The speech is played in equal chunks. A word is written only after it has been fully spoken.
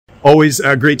Always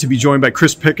great to be joined by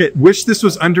Prickett. Wish this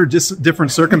was under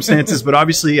different circumstances, but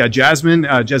obviously Jasmine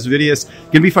Jasudavicius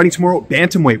going to be fighting tomorrow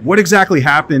bantamweight. What exactly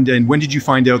happened, and when did you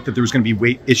find out that there was going to be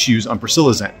weight issues on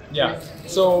Priscila's end? Yeah,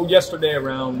 so yesterday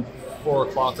around 4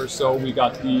 o'clock or so, we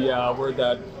got the word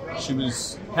that she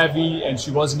was heavy and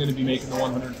she wasn't going to be making the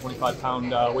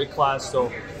 125-pound weight class.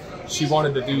 So she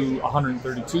wanted to do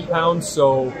 132 pounds.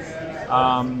 So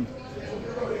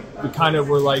we kind of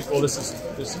were like, well, this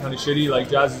is kind of shitty. Like,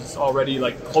 Jazz is already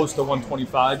like close to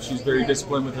 125. She's very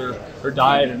disciplined with her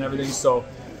diet and everything. So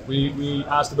we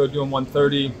asked about doing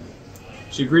 130.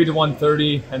 She agreed to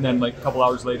 130, and then like a couple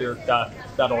hours later,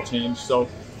 that all changed. So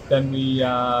then we,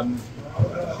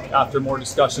 after more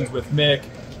discussions with Mick,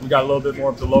 we got a little bit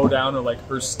more of the lowdown of like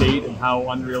her state and how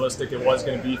unrealistic it was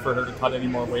going to be for her to cut any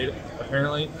more weight.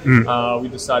 Apparently, we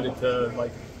decided to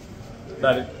like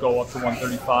let it go up to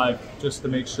 135 just to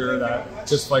make sure that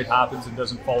this fight happens and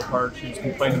doesn't fall apart. She was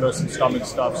complaining about some stomach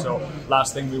stuff, so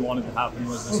last thing we wanted to happen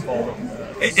was this fall.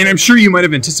 And I'm sure you might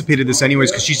have anticipated this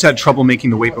anyways, because she's had trouble making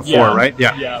the weight before, right?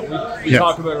 Yeah, we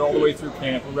talked about it all the way through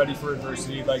camp. We're ready for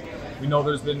adversity. Like, we know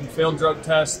there's been failed drug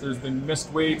tests, there's been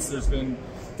missed weights, there's been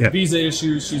visa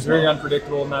issues. She's very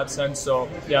unpredictable in that sense. So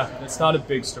yeah, it's not a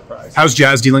big surprise. How's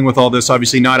Jazz dealing with all this?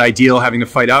 Obviously not ideal having to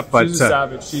fight up, but she's a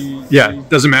savage. She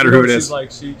doesn't matter who it is. She's like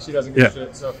she doesn't give a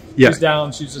shit. So she's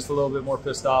down. She's just a little bit more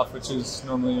pissed off, which is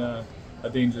normally a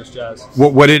dangerous Jazz.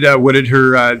 What did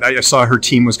her? I saw her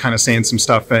team was kind of saying some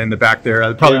stuff in the back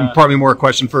there. Probably more a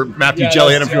question for Matthew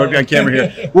Jelly. I don't know if you want to be on camera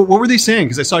here. What were they saying?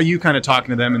 Because I saw you kind of talking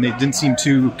to them, and they didn't seem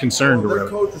too concerned. Well, their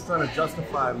coach was trying to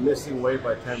justify missing weight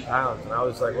by 10 pounds, and I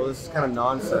was like, well, this is kind of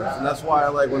nonsense. And that's why,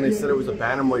 like, when they said it was a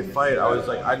bantamweight fight, I was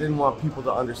like, I didn't want people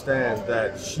to understand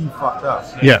that she fucked up.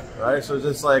 Yeah. Right. So it's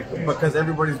just like, because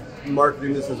everybody's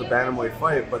marketing this as a bantamweight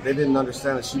fight, but they didn't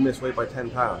understand that she missed weight by 10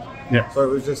 pounds. Yeah. So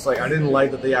it was just like, I didn't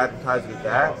like that they advertised it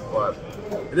that, but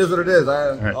it is what it is.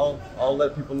 I'll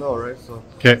let people know, right? So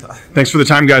okay. Thanks for the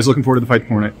time, guys. Looking forward to the fight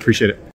tomorrow night. Appreciate it.